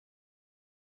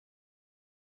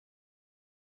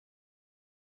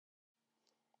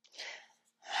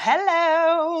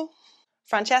Hello!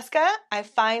 Francesca, I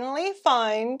finally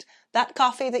found that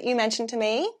coffee that you mentioned to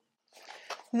me.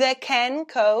 The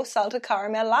Kenco Salted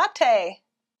Caramel Latte.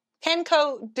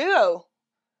 Kenco Duo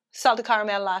Salted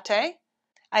Caramel Latte.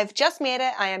 I've just made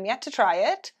it. I am yet to try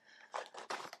it.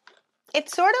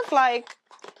 It's sort of like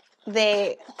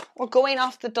we're going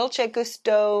off the Dolce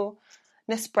Gusto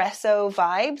Nespresso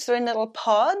vibes. They're in little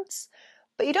pods,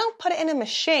 but you don't put it in a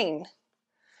machine.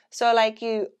 So like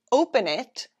you open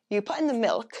it, you put in the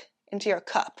milk into your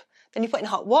cup, then you put in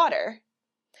hot water,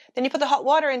 then you put the hot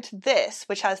water into this,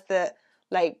 which has the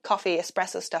like coffee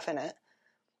espresso stuff in it,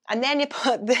 and then you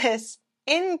put this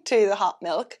into the hot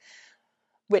milk,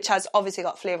 which has obviously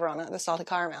got flavour on it, the salted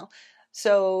caramel.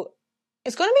 So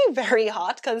it's going to be very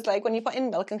hot because like when you put in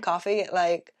milk and coffee,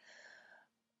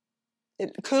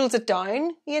 it cools it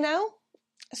down, you know?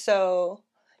 So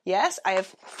yes, I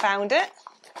have found it.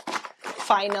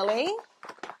 Finally.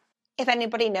 If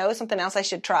anybody knows something else I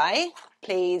should try,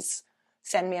 please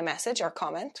send me a message or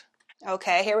comment.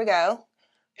 Okay, here we go.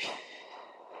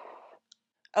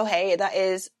 Oh, hey, that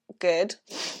is good.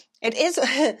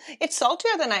 It's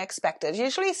saltier than I expected.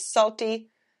 Usually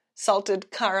salted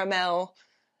caramel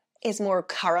is more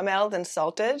caramel than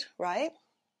salted, right?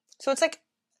 So it's like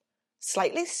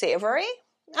slightly savory.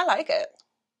 I like it.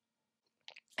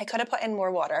 I could have put in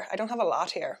more water. I don't have a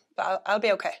lot here, but I'll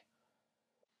be okay.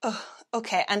 Oh,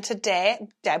 okay, and today,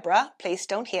 Deborah, please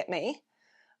don't hate me.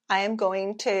 I am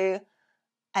going to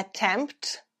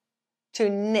attempt to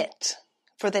knit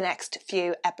for the next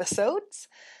few episodes.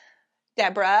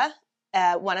 Deborah,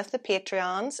 one of the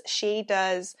Patreons, she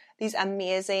does these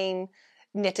amazing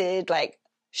knitted like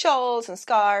shawls and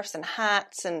scarves and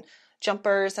hats and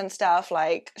jumpers and stuff.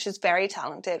 Like she's very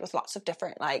talented with lots of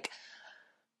different like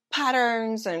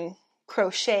patterns and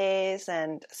crochets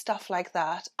and stuff like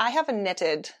that. I haven't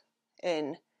knitted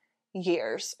in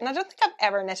years, and I don't think I've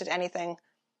ever knitted anything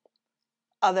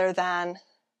other than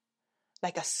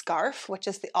like a scarf, which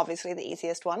is obviously the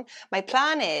easiest one. My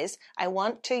plan is I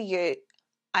want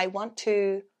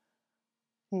to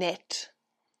knit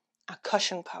a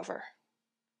cushion cover.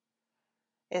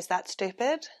 Is that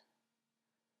stupid?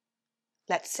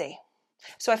 Let's see.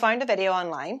 So I found a video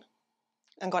online.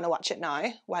 I'm going to watch it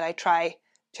now while I try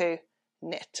to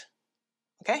knit.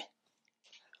 Okay?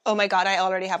 Oh my God, I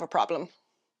already have a problem.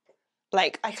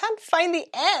 Like, I can't find the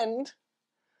end.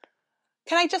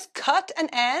 Can I just cut an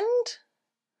end?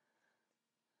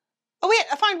 Oh wait,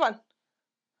 I found one.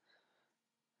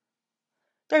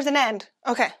 There's an end.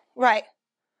 Okay, right.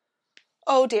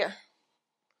 Oh dear.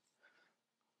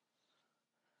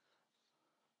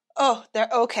 Oh, there.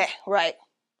 Okay, right.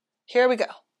 Here we go.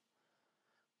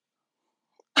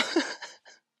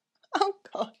 Oh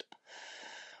God.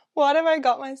 What have I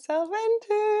got myself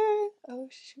into? Oh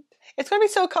shoot. It's going to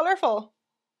be so colourful.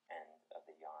 End of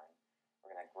the yarn.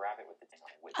 We're going to grab it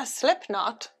with A slip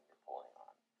knot.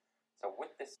 So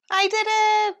with this... I did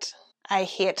it! I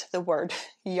hate the word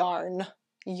yarn.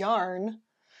 Yarn.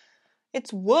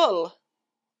 It's wool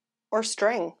or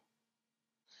string.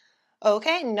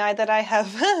 Okay, now that I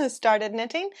have started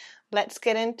knitting, let's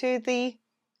get into the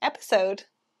episode.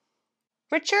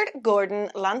 Richard Gordon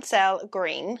Lancel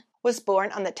Green was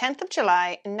born on the 10th of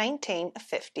July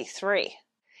 1953.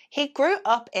 He grew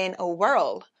up in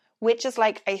Wirral, which is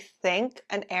like, I think,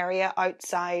 an area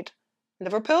outside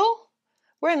Liverpool.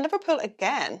 We're in Liverpool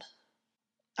again.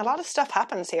 A lot of stuff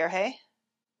happens here, hey?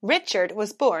 Richard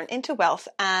was born into wealth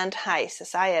and high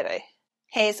society.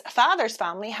 His father's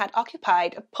family had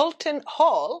occupied Pulton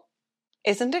Hall.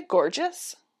 Isn't it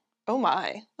gorgeous? Oh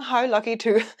my, how lucky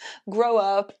to grow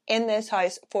up in this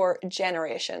house for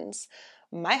generations.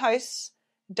 My house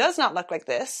does not look like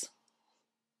this.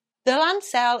 The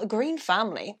Lancel Green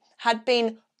family had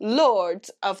been lords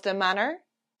of the manor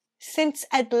since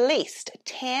at least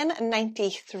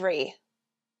 1093.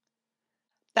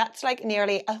 That's like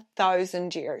nearly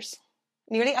 1,000 years.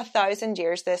 Nearly 1,000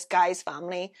 years this guy's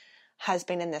family has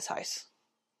been in this house.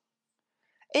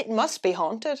 It must be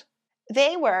haunted.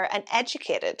 They were I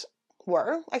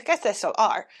guess they still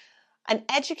are, an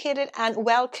educated and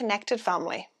well-connected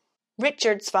family.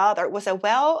 Richard's father was a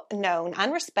well-known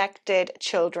and respected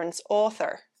children's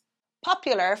author,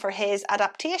 popular for his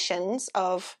adaptations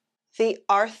of the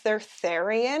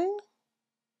Arthurian,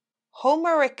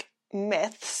 Homeric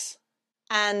myths,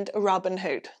 and Robin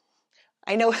Hood.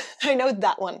 I know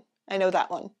that one.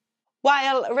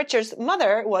 While Richard's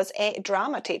mother was a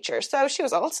drama teacher, so she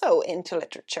was also into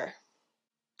literature.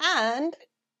 And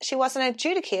she was an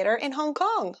adjudicator in Hong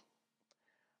Kong.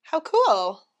 How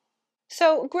cool.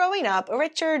 So growing up,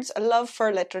 Richard's love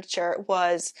for literature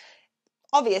was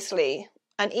obviously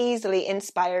and easily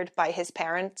inspired by his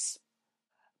parents.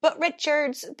 But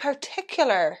Richard's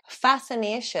particular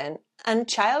fascination and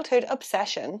childhood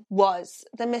obsession was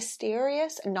the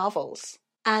mysterious novels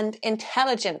and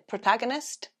intelligent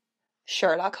protagonist,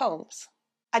 Sherlock Holmes.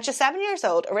 At just 7 years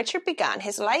old, Richard began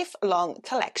his lifelong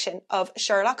collection of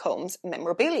Sherlock Holmes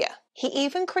memorabilia. He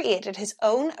even created his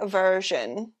own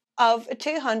version of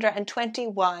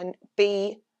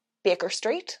 221B Baker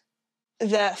Street,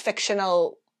 the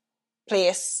fictional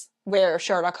place where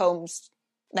Sherlock Holmes'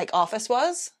 office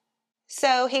was.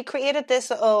 So he created this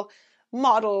little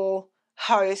model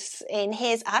house in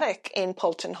his attic in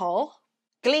Polton Hall,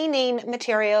 gleaning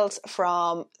materials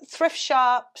from thrift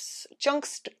shops, junk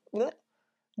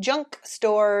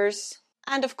stores,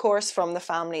 and of course from the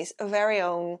family's very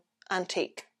own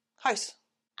antique house.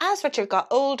 As Richard got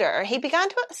older, he began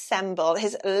to assemble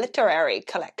his literary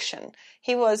collection.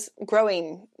 He was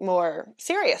growing more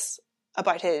serious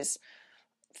about his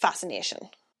fascination,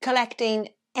 collecting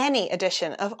any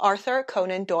edition of Arthur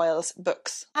Conan Doyle's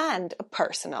books and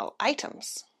personal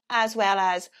items, as well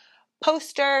as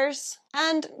posters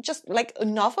and just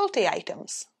novelty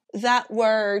items that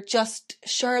were just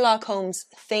Sherlock Holmes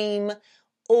theme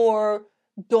or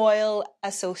Doyle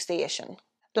association.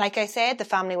 Like I said, the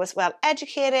family was well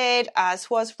educated, as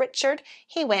was Richard.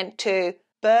 He went to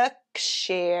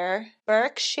Berkshire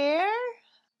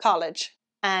College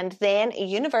and then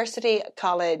University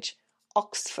College,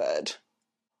 Oxford,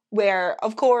 where,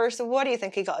 of course, what do you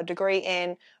think he got a degree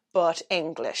in but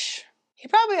English? He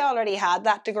probably already had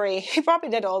that degree. He probably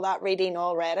did all that reading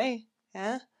already.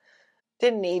 Yeah,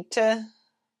 didn't need to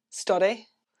study.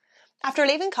 After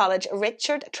leaving college,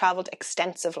 Richard travelled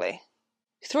extensively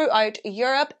throughout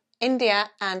Europe,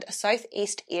 India, and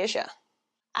Southeast Asia.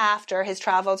 After his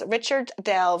travels, Richard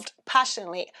delved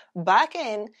passionately back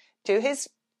into his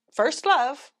first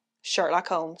love, Sherlock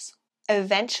Holmes.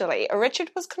 Eventually, Richard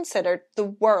was considered the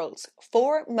world's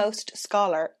foremost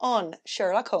scholar on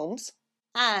Sherlock Holmes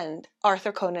and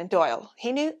Arthur Conan Doyle.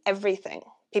 He knew everything.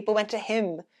 People went to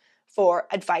him for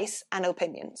advice and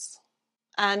opinions.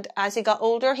 And as he got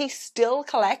older, he still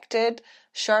collected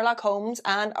Sherlock Holmes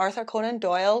and Arthur Conan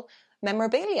Doyle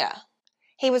memorabilia.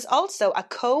 He was also a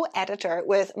co-editor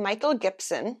with Michael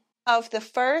Gibson of the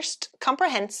first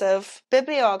comprehensive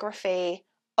bibliography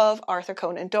of Arthur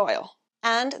Conan Doyle.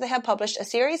 And they had published a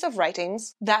series of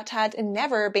writings that had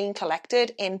never been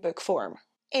collected in book form.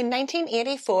 In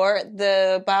 1984,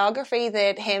 the biography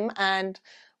that him and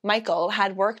Michael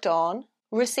had worked on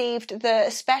received the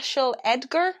Special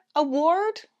Edgar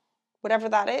Award, whatever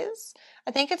that is.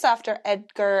 I think it's after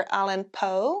Edgar Allan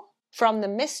Poe, from the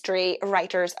Mystery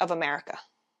Writers of America.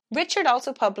 Richard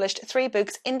also published 3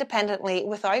 books independently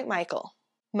without Michael.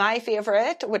 My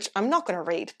favourite, which I'm not going to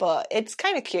read, but it's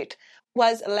kind of cute,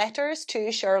 was Letters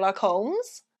to Sherlock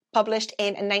Holmes, published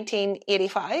in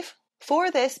 1985.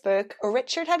 For this book,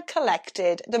 Richard had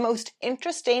collected the most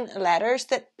interesting letters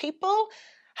that people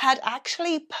had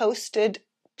actually posted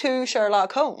to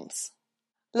Sherlock Holmes.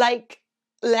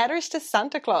 Letters to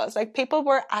Santa Claus. People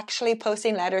were actually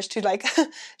posting letters to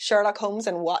Sherlock Holmes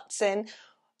and Watson,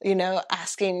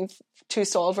 asking to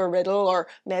solve a riddle, or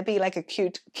maybe a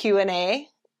cute Q&A.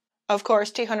 Of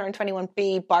course,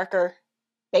 221B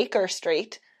Baker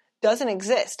Street doesn't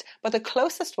exist, but the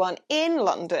closest one in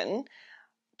London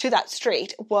to that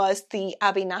street was the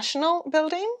Abbey National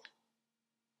building.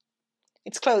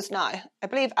 It's closed now. I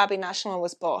believe Abbey National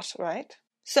was bought, right?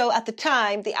 So at the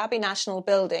time, the Abbey National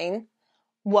building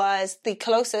was the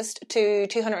closest to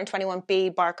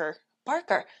 221B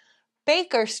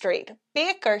Baker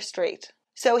Street.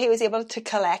 So he was able to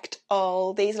collect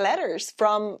all these letters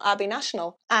from Abbey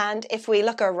National. And if we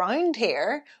look around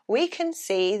here, we can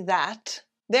see that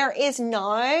there is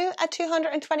now a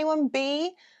 221B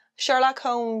Sherlock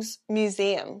Holmes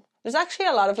museum. There's actually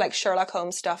a lot of Sherlock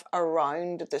Holmes stuff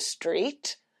around the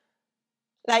street.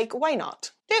 Why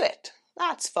not? Do it.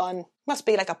 That's fun. Must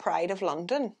be a pride of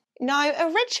London.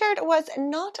 Now, Richard was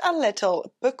not a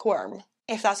little bookworm,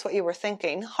 if that's what you were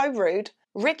thinking. How rude.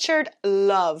 Richard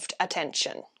loved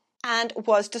attention and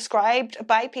was described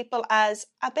by people as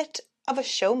a bit of a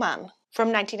showman.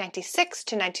 From 1996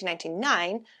 to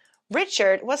 1999,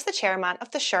 Richard was the chairman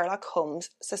of the Sherlock Holmes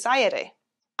Society.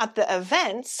 At the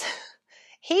events,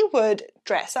 he would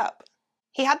dress up.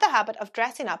 He had the habit of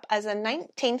dressing up as a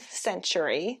 19th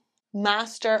century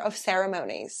master of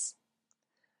ceremonies.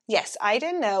 Yes, I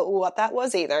didn't know what that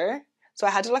was either, so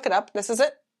I had to look it up. This is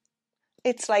it.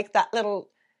 It's that little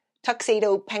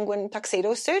penguin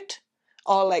tuxedo suit,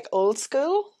 all old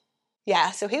school.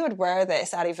 Yeah, so he would wear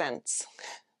this at events.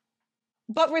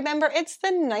 But remember, it's the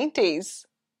 90s.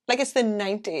 It's the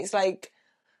 90s.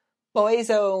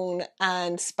 Boyzone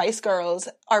and Spice Girls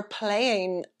are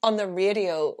playing on the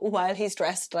radio while he's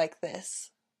dressed like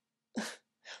this.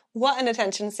 What an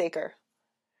attention seeker.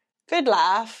 Good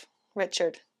laugh,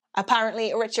 Richard.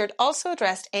 Apparently, Richard also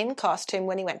dressed in costume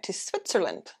when he went to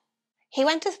Switzerland. He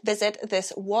went to visit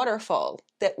this waterfall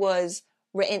that was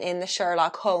written in the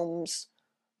Sherlock Holmes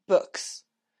books.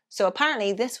 So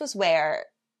apparently this was where,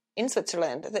 in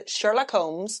Switzerland, that Sherlock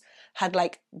Holmes had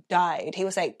died. He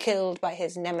was killed by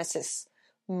his nemesis,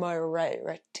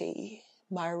 Moriarty.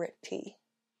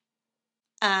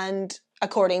 And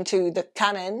according to the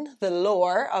canon, the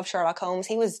lore of Sherlock Holmes,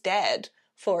 he was dead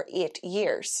for 8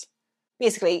 years.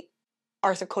 Basically,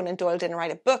 Arthur Conan Doyle didn't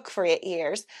write a book for 8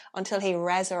 years until he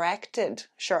resurrected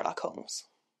Sherlock Holmes.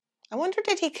 I wonder,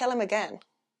 did he kill him again?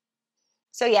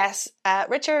 So yes,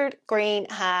 Richard Green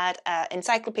had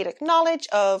encyclopedic knowledge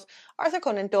of Arthur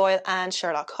Conan Doyle and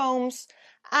Sherlock Holmes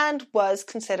and was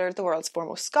considered the world's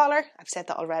foremost scholar. I've said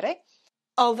that already.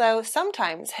 Although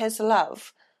sometimes his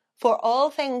love for all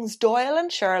things Doyle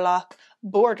and Sherlock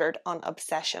bordered on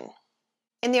obsession.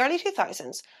 In the early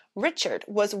 2000s, Richard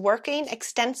was working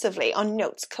extensively on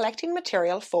notes collecting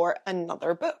material for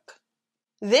another book.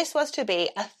 This was to be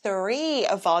a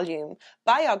 3-volume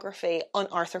biography on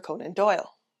Arthur Conan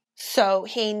Doyle. So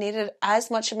he needed as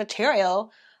much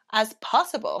material as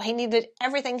possible. He needed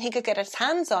everything he could get his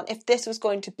hands on if this was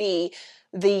going to be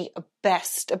the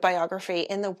best biography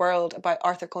in the world about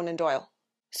Arthur Conan Doyle.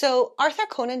 So Arthur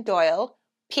Conan Doyle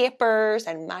papers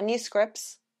and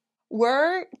manuscripts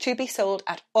were to be sold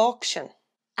at auction,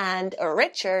 and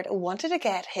Richard wanted to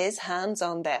get his hands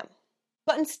on them.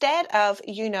 But instead of,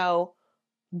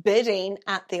 bidding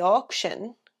at the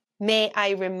auction, may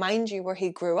I remind you where he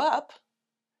grew up?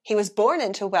 He was born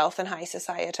into wealth and high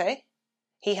society.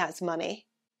 He has money.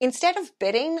 Instead of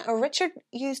bidding, Richard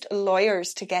used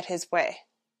lawyers to get his way.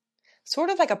 Sort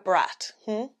of like a brat.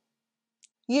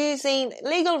 Using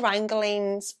legal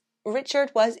wranglings,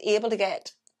 Richard was able to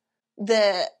get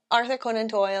the Arthur Conan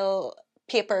Doyle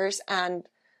papers and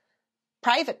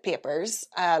private papers,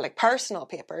 like personal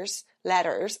papers,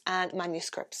 letters, and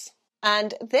manuscripts.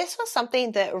 And this was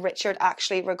something that Richard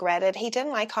actually regretted. He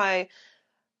didn't like how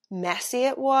messy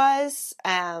it was.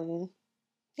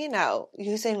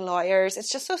 Using lawyers,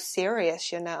 it's just so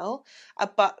serious,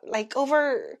 But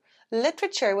over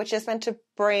literature, which is meant to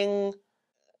bring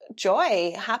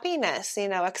joy, happiness,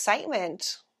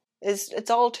 excitement, it's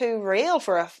all too real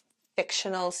for a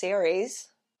fictional series.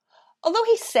 Although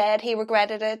he said he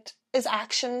regretted it, his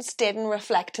actions didn't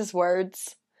reflect his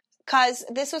words. Because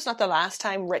this was not the last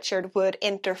time Richard would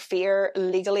interfere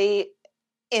legally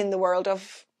in the world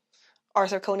of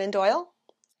Arthur Conan Doyle,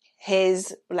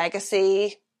 his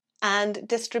legacy, and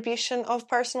distribution of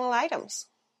personal items.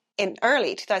 In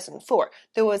early 2004,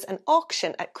 there was an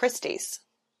auction at Christie's.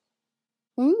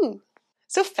 Ooh,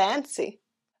 so fancy.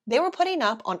 They were putting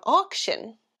up on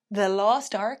auction the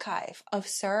lost archive of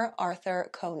Sir Arthur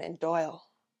Conan Doyle.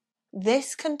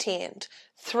 This contained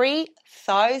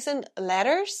 3,000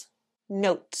 letters,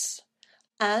 notes,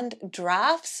 and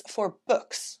drafts for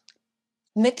books.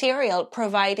 Material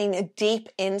providing a deep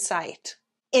insight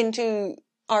into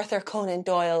Arthur Conan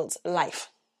Doyle's life.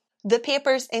 The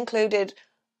papers included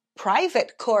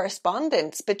private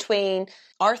correspondence between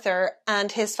Arthur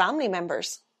and his family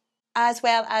members, as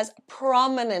well as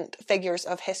prominent figures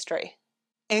of history,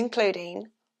 including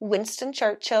Winston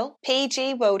Churchill,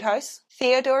 P.G. Wodehouse,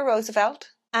 Theodore Roosevelt,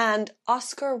 and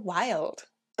Oscar Wilde.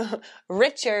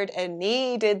 Richard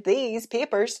needed these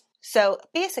papers. So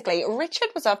basically, Richard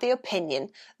was of the opinion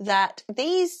that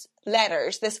these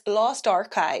letters, this lost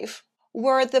archive,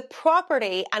 were the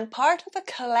property and part of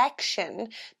a collection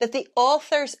that the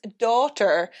author's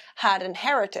daughter had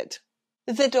inherited.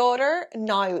 The daughter,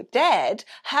 now dead,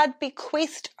 had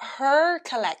bequeathed her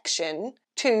collection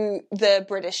to the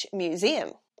British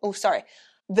Museum.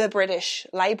 The British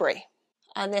Library.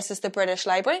 And this is the British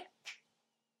Library.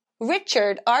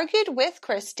 Richard argued with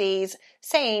Christie's,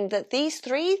 saying that these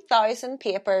 3,000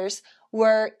 papers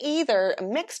were either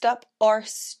mixed up or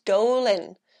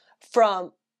stolen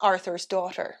from Arthur's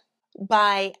daughter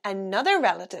by another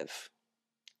relative,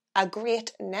 a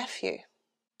great nephew.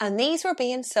 And these were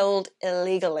being sold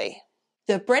illegally.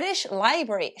 The British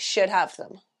Library should have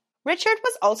them. Richard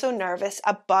was also nervous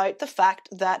about the fact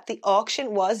that the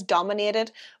auction was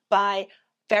dominated by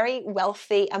very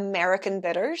wealthy American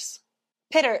bidders.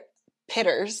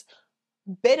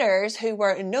 Bidders who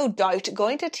were no doubt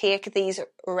going to take these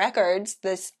records,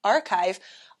 this archive,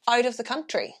 out of the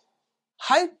country.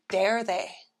 How dare they?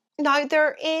 Now,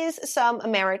 there is some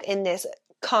merit in this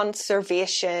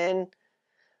conservation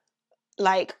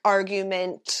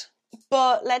argument,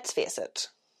 but let's face it,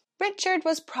 Richard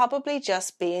was probably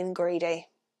just being greedy.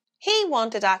 He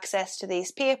wanted access to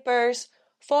these papers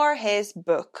for his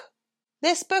book.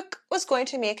 This book was going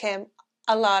to make him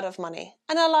a lot of money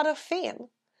and a lot of fame.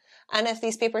 And if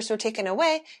these papers were taken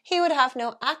away, he would have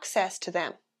no access to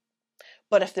them.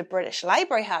 But if the British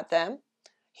Library had them,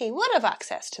 he would have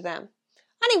access to them.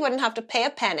 And he wouldn't have to pay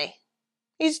a penny.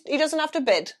 He doesn't have to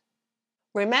bid.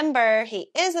 Remember,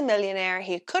 he is a millionaire.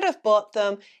 He could have bought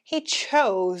them. He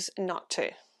chose not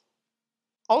to.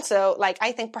 Also,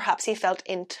 I think perhaps he felt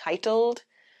entitled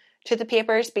to the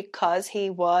papers because he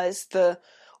was the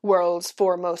world's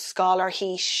foremost scholar.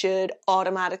 He should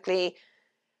automatically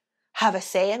have a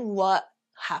say in what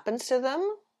happens to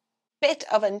them. Bit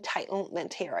of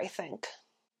entitlement here, I think.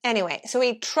 Anyway, so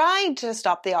he tried to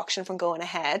stop the auction from going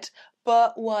ahead,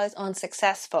 but was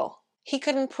unsuccessful. He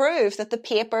couldn't prove that the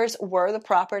papers were the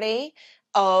property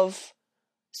of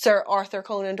Sir Arthur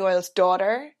Conan Doyle's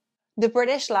daughter. The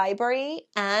British Library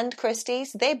and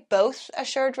Christie's, they both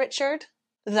assured Richard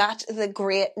that the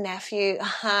great-nephew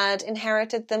had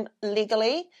inherited them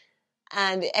legally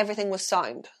and everything was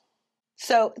sound.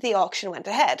 So the auction went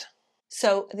ahead.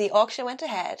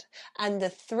 And the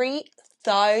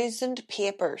 3,000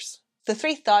 papers, the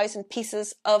 3,000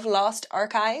 pieces of lost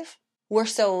archive were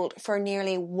sold for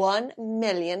nearly £1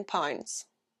 million.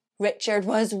 Richard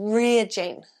was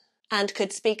raging and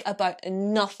could speak about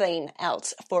nothing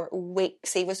else for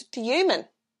weeks. He was human.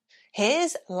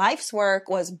 His life's work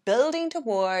was building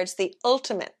towards the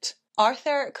ultimate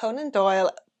Arthur Conan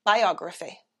Doyle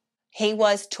biography. He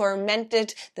was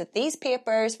tormented that these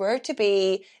papers were to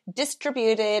be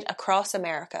distributed across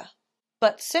America.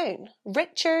 But soon,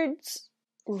 Richard's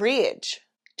rage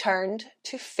turned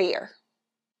to fear.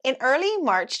 In early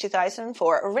March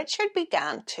 2004, Richard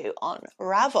began to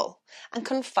unravel and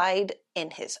confide in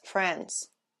his friends.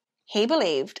 He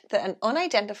believed that an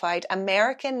unidentified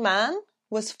American man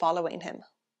was following him.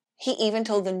 He even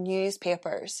told the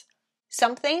newspapers,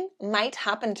 "Something might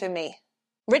happen to me."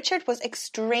 Richard was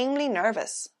extremely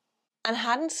nervous and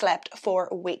hadn't slept for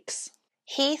weeks.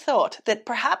 He thought that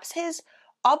perhaps his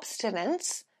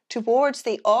obstinance towards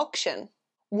the auction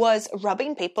was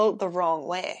rubbing people the wrong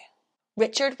way.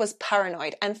 Richard was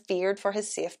paranoid and feared for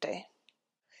his safety.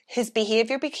 His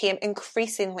behaviour became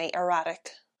increasingly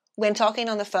erratic. When talking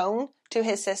on the phone to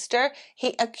his sister,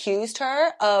 he accused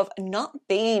her of not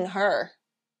being her.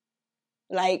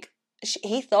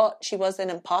 He thought she was an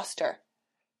imposter,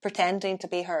 pretending to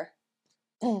be her.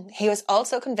 He was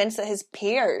also convinced that his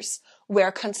peers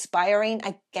were conspiring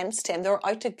against him. They were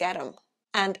out to get him.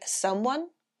 And someone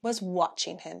was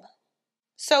watching him.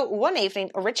 So one evening,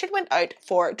 Richard went out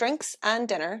for drinks and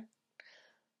dinner.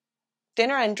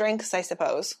 Dinner and drinks, I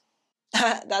suppose.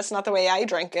 That's not the way I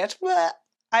drink it.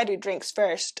 I do drinks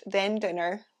first, then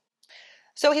dinner.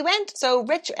 So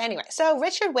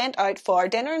Richard went out for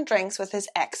dinner and drinks with his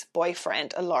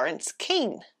ex-boyfriend, Lawrence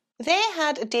Keane. They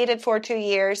had dated for 2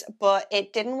 years, but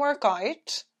it didn't work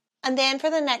out. And then for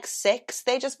the next 6,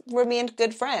 they just remained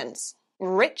good friends.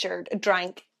 Richard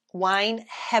drank wine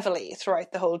heavily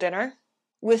throughout the whole dinner,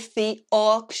 with the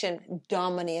auction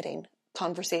dominating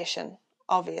conversation,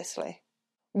 obviously.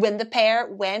 When the pair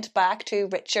went back to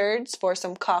Richard's for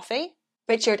some coffee,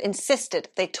 Richard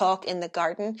insisted they talk in the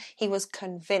garden. He was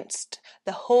convinced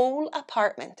the whole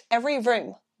apartment, every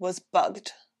room, was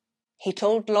bugged. He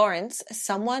told Lawrence,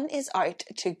 "Someone is out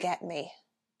to get me."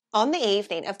 On the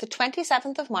evening of the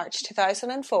 27th of March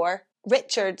 2004,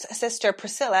 Richard's sister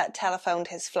Priscilla telephoned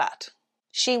his flat.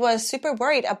 She was super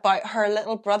worried about her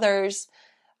little brother's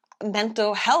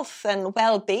mental health and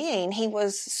well-being. He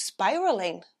was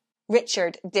spiralling.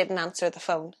 Richard didn't answer the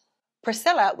phone.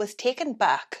 Priscilla was taken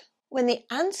back when the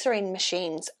answering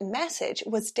machine's message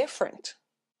was different.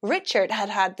 Richard had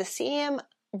had the same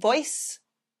voice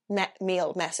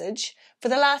mail message for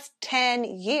the last 10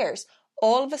 years.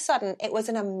 All of a sudden, it was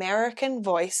an American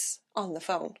voice on the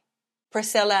phone.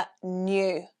 Priscilla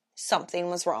knew something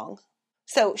was wrong.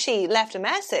 So she left a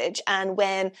message, and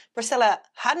when Priscilla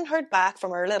hadn't heard back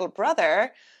from her little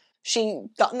brother, she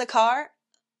got in the car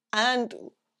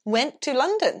and went to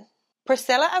London.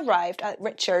 Priscilla arrived at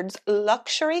Richard's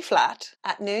luxury flat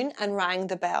at noon and rang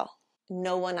the bell.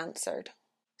 No one answered.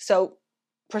 So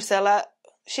Priscilla,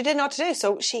 she didn't know what to do,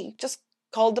 so she just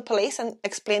called the police and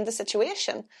explained the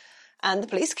situation. And the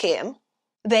police came.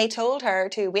 They told her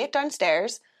to wait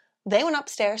downstairs. They went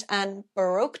upstairs and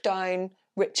broke down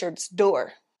Richard's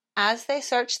door. As they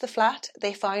searched the flat,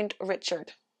 they found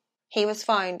Richard. He was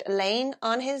found laying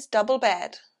on his double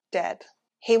bed, dead.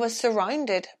 He was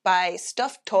surrounded by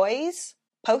stuffed toys,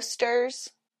 posters,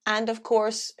 and of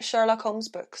course Sherlock Holmes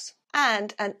books,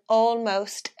 and an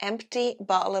almost empty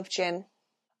bottle of gin.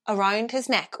 Around his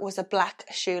neck was a black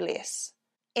shoelace,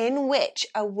 in which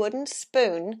a wooden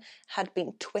spoon had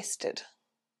been twisted.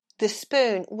 The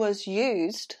spoon was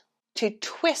used to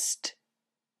twist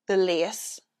the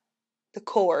lace, the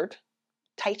cord,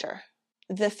 tighter.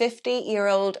 The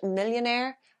 50-year-old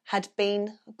millionaire had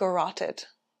been garroted,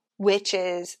 which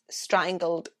is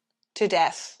strangled to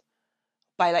death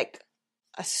by like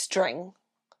a string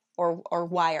or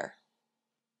wire.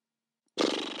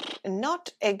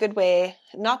 Not a good way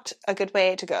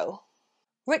to go.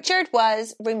 Richard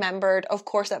was remembered, of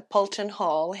course, at Poulton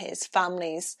Hall, his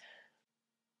family's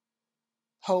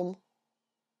home,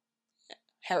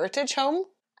 heritage home,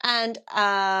 and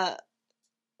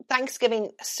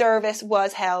Thanksgiving service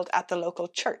was held at the local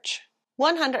church.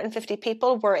 150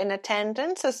 people were in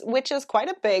attendance, which is quite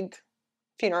a big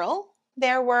funeral.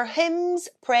 There were hymns,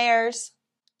 prayers,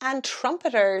 and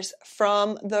trumpeters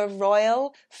from the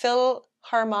Royal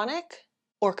Philharmonic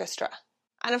Orchestra.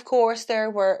 And of course, there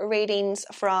were readings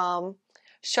from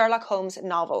Sherlock Holmes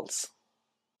novels.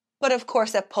 But of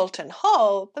course, at Poulton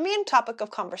Hall, the main topic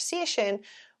of conversation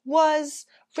was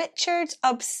Richard's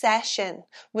obsession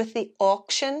with the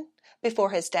auction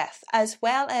before his death, as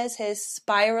well as his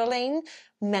spiraling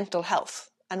mental health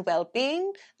and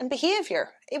well-being and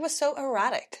behaviour. It was so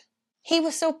erratic. He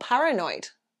was so paranoid.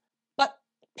 But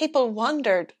people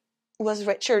wondered, was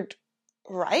Richard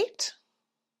right?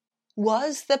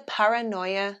 Was the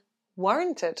paranoia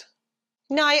warranted?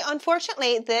 Now,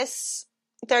 unfortunately, there's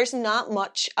not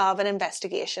much of an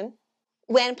investigation.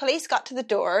 When police got to the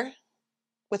door,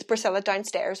 with Priscilla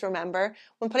downstairs, remember,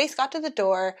 when police got to the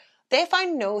door, they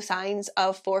found no signs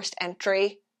of forced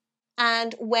entry.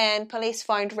 And when police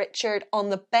found Richard on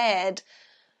the bed,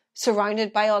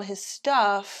 surrounded by all his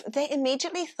stuff, they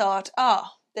immediately thought,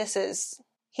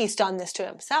 he's done this to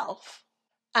himself.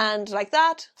 And like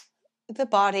that, the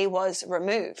body was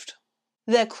removed.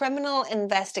 The Criminal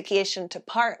Investigation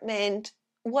Department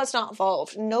was not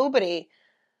involved. Nobody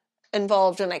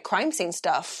involved in like crime scene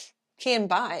stuff came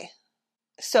by.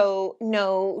 So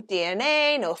no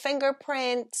DNA, no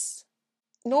fingerprints,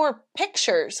 nor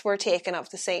pictures were taken of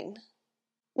the scene.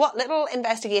 What little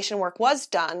investigation work was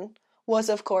done was,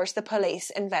 of course, the police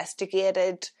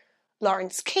investigated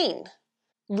Lawrence Keane,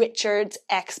 Richard's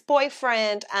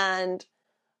ex-boyfriend and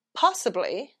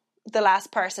possibly the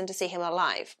last person to see him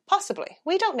alive. Possibly.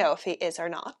 We don't know if he is or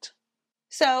not.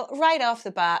 So right off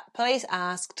the bat, police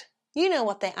asked, you know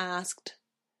what they asked?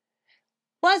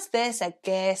 Was this a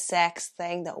gay sex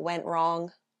thing that went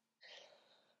wrong?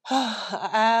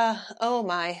 Oh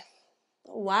my.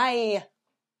 Why?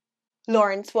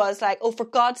 Lawrence was like, oh, for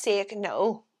God's sake,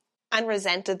 no. And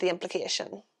resented the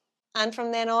implication. And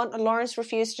from then on, Lawrence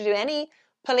refused to do any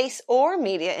police or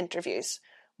media interviews,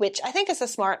 which I think is a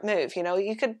smart move. You know,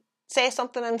 you could say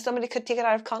something and somebody could take it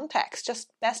out of context.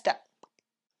 Just best up.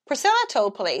 Priscilla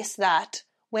told police that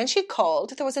when she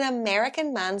called, there was an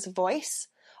American man's voice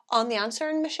on the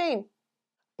answering machine.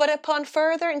 But upon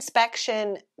further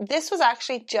inspection, this was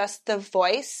actually just the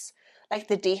voice, like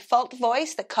the default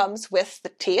voice that comes with the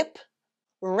tape.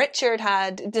 Richard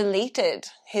had deleted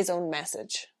his own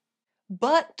message.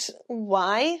 But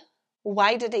why?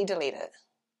 Why did he delete it?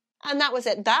 And that was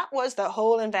it. That was the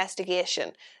whole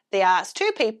investigation. They asked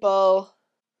two people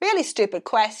really stupid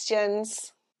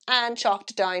questions and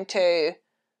chalked it down to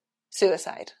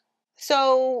suicide.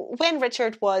 So when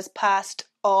Richard was passed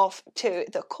off to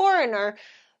the coroner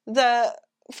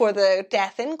for the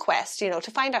death inquest,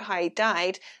 to find out how he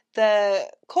died, the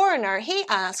coroner, he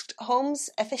asked Holmes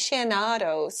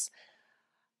aficionados,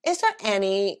 is there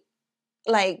any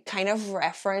kind of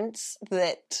reference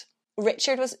that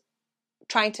Richard was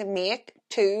trying to make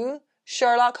to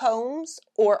Sherlock Holmes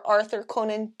or Arthur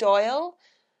Conan Doyle?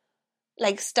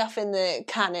 Like stuff in the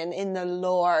canon, in the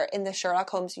lore, in the Sherlock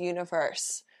Holmes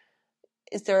universe.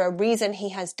 Is there a reason he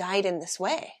has died in this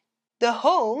way? The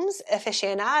Holmes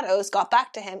aficionados got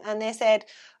back to him and they said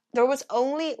there was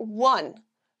only one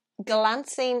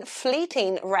glancing,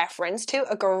 fleeting reference to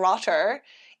a garroter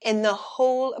in the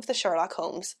whole of the Sherlock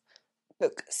Holmes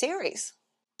book series.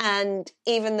 And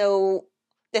even though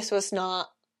this was not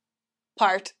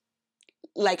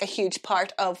a huge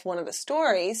part of one of the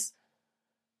stories,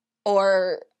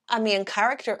 or a main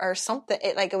character or something,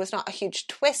 it was not a huge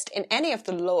twist in any of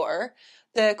the lore,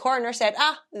 the coroner said,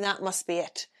 that must be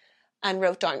it. And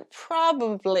wrote down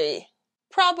probably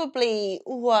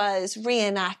was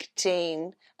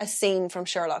reenacting a scene from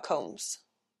Sherlock Holmes.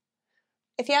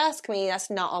 If you ask me,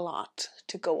 that's not a lot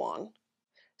to go on.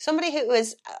 Somebody who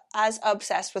is as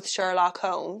obsessed with Sherlock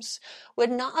Holmes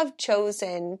would not have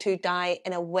chosen to die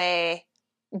in a way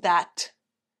that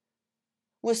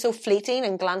was so fleeting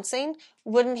and glancing,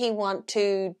 wouldn't he want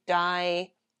to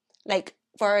die, like,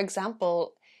 for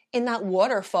example, in that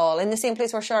waterfall, in the same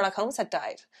place where Sherlock Holmes had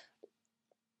died?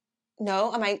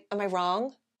 No? Am I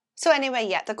wrong? So anyway,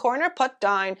 yeah, the coroner put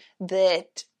down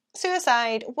that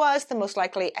suicide was the most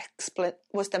likely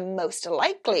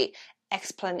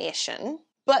explanation,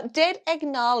 but did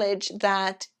acknowledge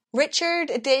that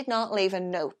Richard did not leave a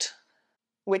note,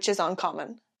 which is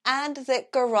uncommon, and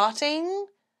that garroting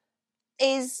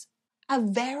is a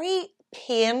very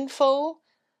painful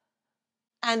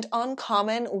and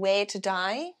uncommon way to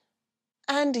die,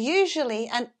 and usually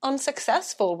an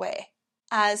unsuccessful way,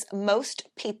 as most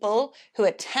people who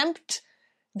attempt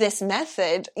this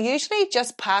method usually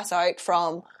just pass out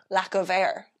from lack of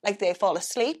air, like they fall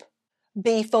asleep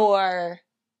before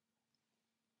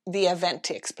the event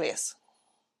takes place.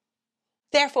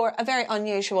 Therefore, a very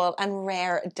unusual and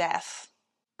rare death.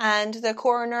 And the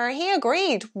coroner, he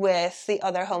agreed with the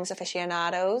other Holmes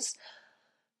aficionados.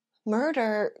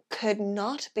 Murder could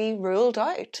not be ruled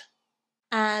out.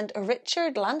 And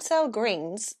Richard Lancel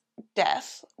Green's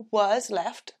death was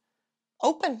left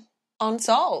open,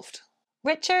 unsolved.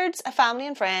 Richard's family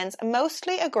and friends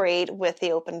mostly agreed with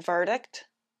the open verdict.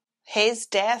 His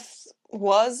death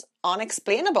was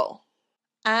unexplainable.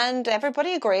 And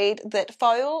everybody agreed that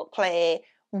foul play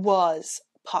was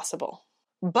possible.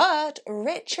 But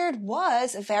Richard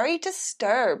was very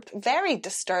disturbed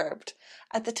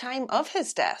at the time of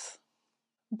his death.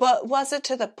 But was it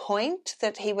to the point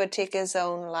that he would take his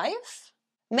own life?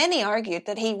 Many argued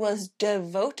that he was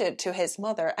devoted to his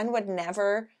mother and would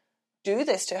never do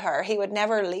this to her. He would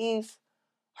never leave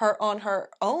her on her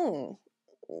own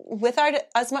without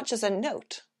as much as a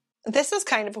note. This is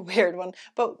kind of a weird one,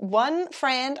 but one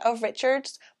friend of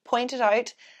Richard's pointed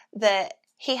out that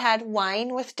he had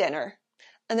wine with dinner,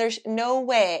 and there's no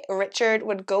way Richard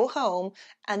would go home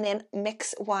and then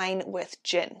mix wine with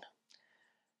gin.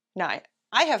 Now,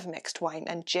 I have mixed wine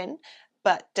and gin,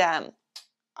 but I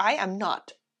am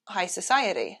not high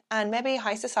society, and maybe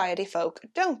high society folk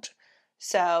don't.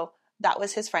 So that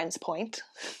was his friend's point.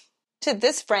 To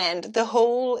this friend, the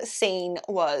whole scene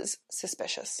was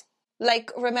suspicious.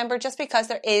 Like, remember, just because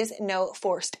there is no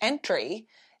forced entry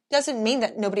doesn't mean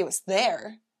that nobody was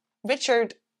there.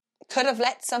 Richard could have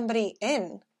let somebody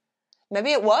in.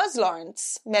 Maybe it was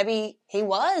Lawrence. Maybe he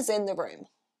was in the room.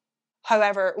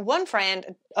 However, one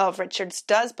friend of Richard's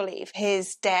does believe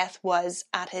his death was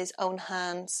at his own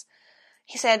hands.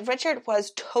 He said Richard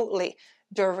was totally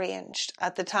deranged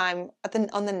at the time,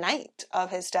 on the night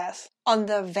of his death. On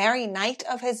the very night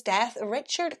of his death,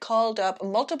 Richard called up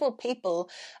multiple people,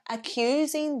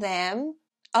 accusing them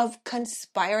of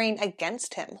conspiring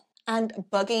against him and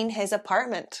bugging his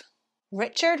apartment.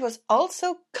 Richard was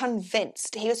also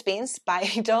convinced he was being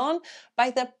spied on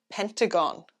by the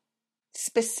Pentagon,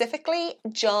 specifically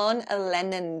John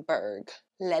Lenenberg.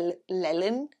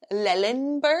 Lenenberg?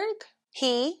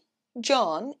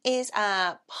 John is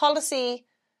a policy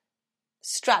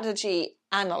strategy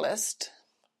analyst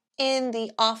in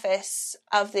the office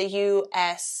of the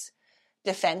US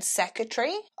Defense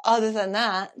Secretary. Other than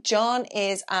that, John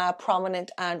is a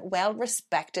prominent and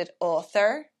well-respected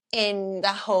author in the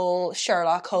whole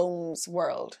Sherlock Holmes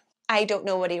world. I don't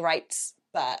know what he writes,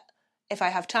 but if I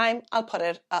have time, I'll put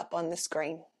it up on the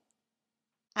screen.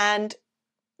 And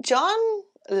John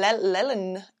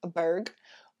Lenenberg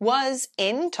was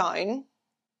in town,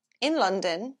 in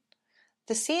London,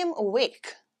 the same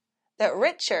week that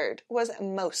Richard was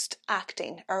most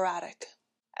acting erratic.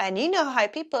 And you know how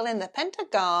people in the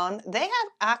Pentagon, they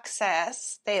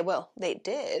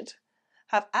did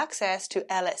have access to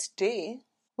LSD.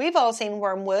 We've all seen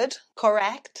Wormwood,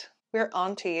 correct? We're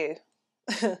on to you.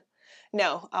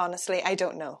 No, honestly, I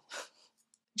don't know.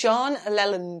 John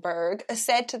Lenenberg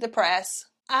said to the press,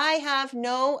 "I have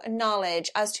no knowledge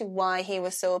as to why he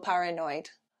was so paranoid.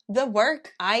 The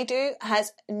work I do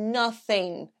has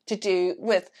nothing to do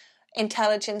with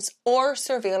intelligence or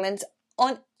surveillance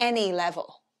on any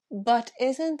level." But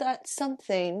isn't that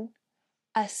something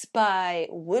a spy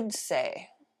would say?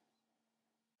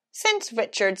 Since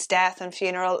Richard's death and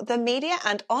funeral, the media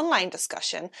and online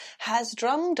discussion has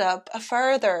drummed up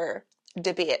further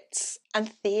debates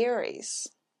and theories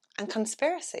and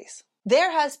conspiracies.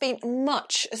 There has been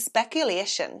much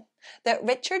speculation that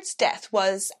Richard's death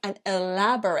was an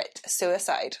elaborate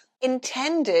suicide,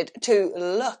 intended to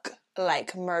look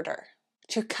like murder,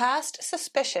 to cast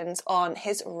suspicions on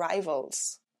his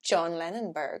rivals, John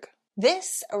Lenenberg.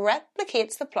 This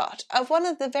replicates the plot of one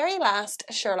of the very last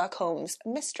Sherlock Holmes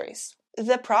mysteries,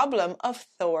 The Problem of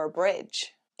Thor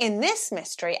Bridge. In this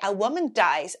mystery, a woman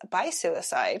dies by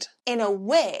suicide in a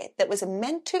way that was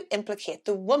meant to implicate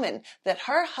the woman that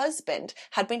her husband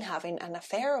had been having an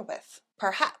affair with.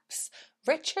 Perhaps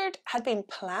Richard had been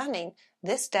planning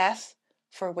this death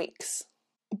for weeks.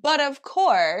 But of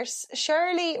course,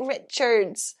 surely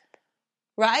Richard's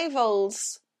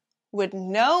rivals would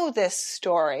know this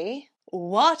story.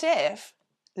 What if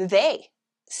they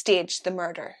staged the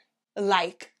murder?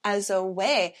 Like as a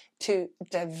way to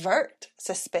divert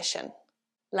suspicion,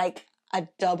 like a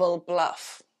double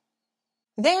bluff.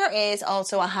 There is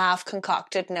also a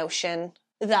half-concocted notion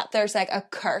that there's like a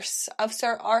curse of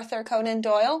Sir Arthur Conan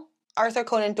Doyle. Arthur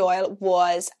Conan Doyle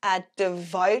was a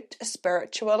devout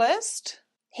spiritualist.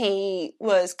 He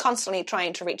was constantly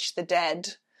trying to reach the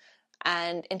dead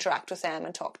and interact with them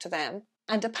and talk to them.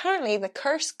 And apparently the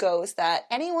curse goes that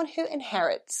anyone who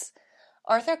inherits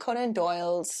Arthur Conan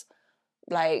Doyle's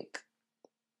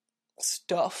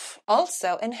stuff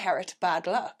also inherit bad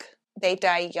luck. They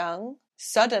die young,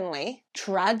 suddenly,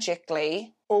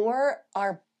 tragically, or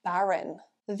are barren.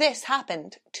 This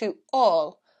happened to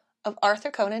all of Arthur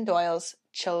Conan Doyle's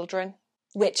children,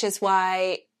 which is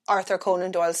why Arthur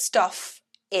Conan Doyle's stuff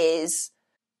is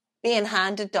being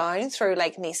handed down through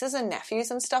nieces and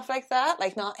nephews and stuff like that.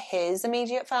 Not his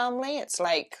immediate family. It's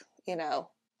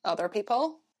other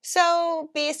people.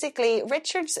 So basically,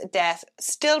 Richard's death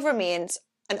still remains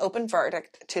an open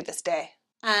verdict to this day.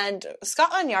 And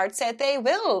Scotland Yard said they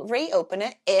will reopen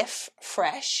it if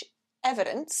fresh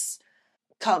evidence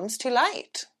comes to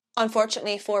light.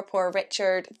 Unfortunately for poor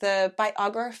Richard, the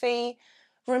biography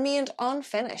remained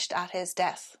unfinished at his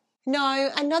death. Now,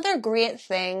 another great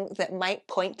thing that might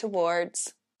point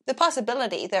towards the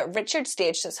possibility that Richard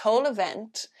staged this whole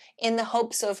event in the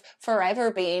hopes of forever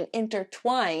being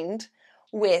intertwined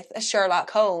with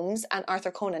Sherlock Holmes and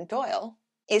Arthur Conan Doyle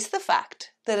is the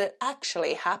fact that it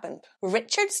actually happened.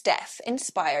 Richard's death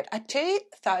inspired a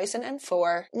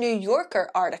 2004 New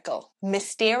Yorker article,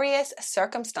 Mysterious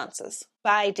Circumstances,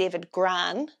 by David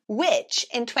Gran, which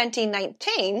in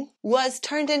 2019 was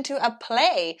turned into a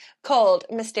play called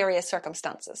Mysterious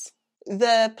Circumstances.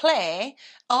 The play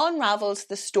unravels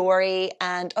the story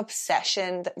and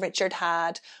obsession that Richard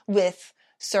had with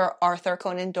Sir Arthur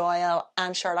Conan Doyle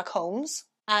and Sherlock Holmes,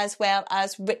 as well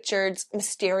as Richard's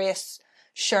mysterious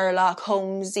Sherlock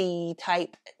Holmesy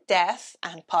type death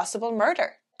and possible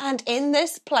murder. And in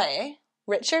this play,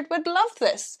 Richard would love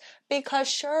this because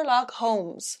Sherlock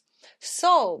Holmes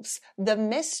solves the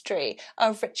mystery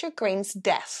of Richard Green's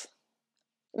death.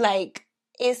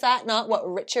 Is that not what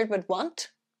Richard would want?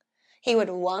 He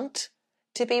would want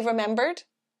to be remembered.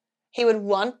 He would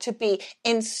want to be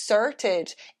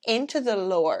inserted into the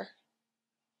lore.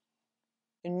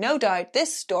 No doubt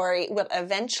this story will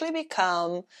eventually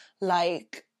become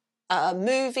a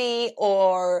movie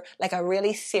or a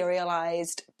really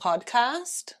serialized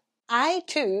podcast. I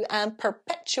too am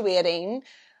perpetuating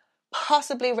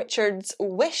possibly Richard's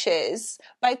wishes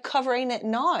by covering it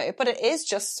now, but it is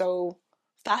just so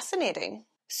fascinating.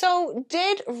 So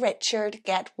did Richard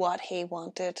get what he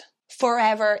wanted?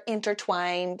 Forever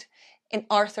intertwined in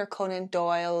Arthur Conan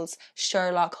Doyle's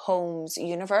Sherlock Holmes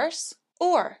universe?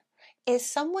 Or is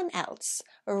someone else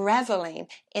reveling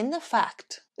in the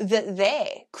fact that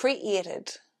they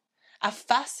created a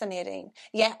fascinating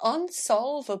yet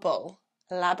unsolvable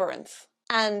labyrinth?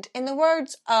 And in the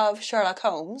words of Sherlock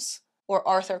Holmes, or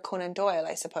Arthur Conan Doyle,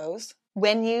 I suppose,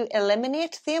 when you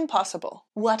eliminate the impossible,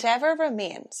 whatever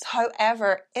remains,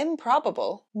 however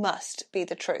improbable, must be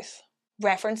the truth.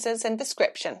 References in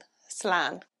description.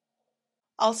 Slan.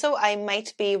 Also, I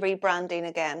might be rebranding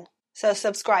again. So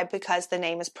subscribe because the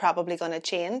name is probably going to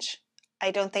change.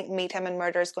 I don't think Meet Him and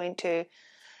Murder is going to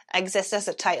exist as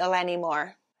a title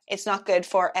anymore. It's not good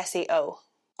for SEO.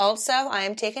 Also, I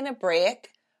am taking a break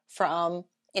from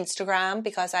Instagram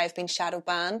because I've been shadow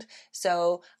banned.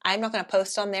 So I'm not going to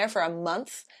post on there for a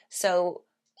month. So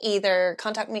either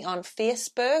contact me on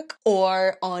Facebook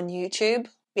or on YouTube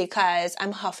because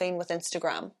I'm huffing with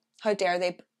Instagram. How dare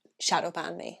they shadow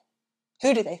ban me?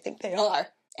 Who do they think they are?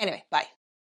 Anyway, bye.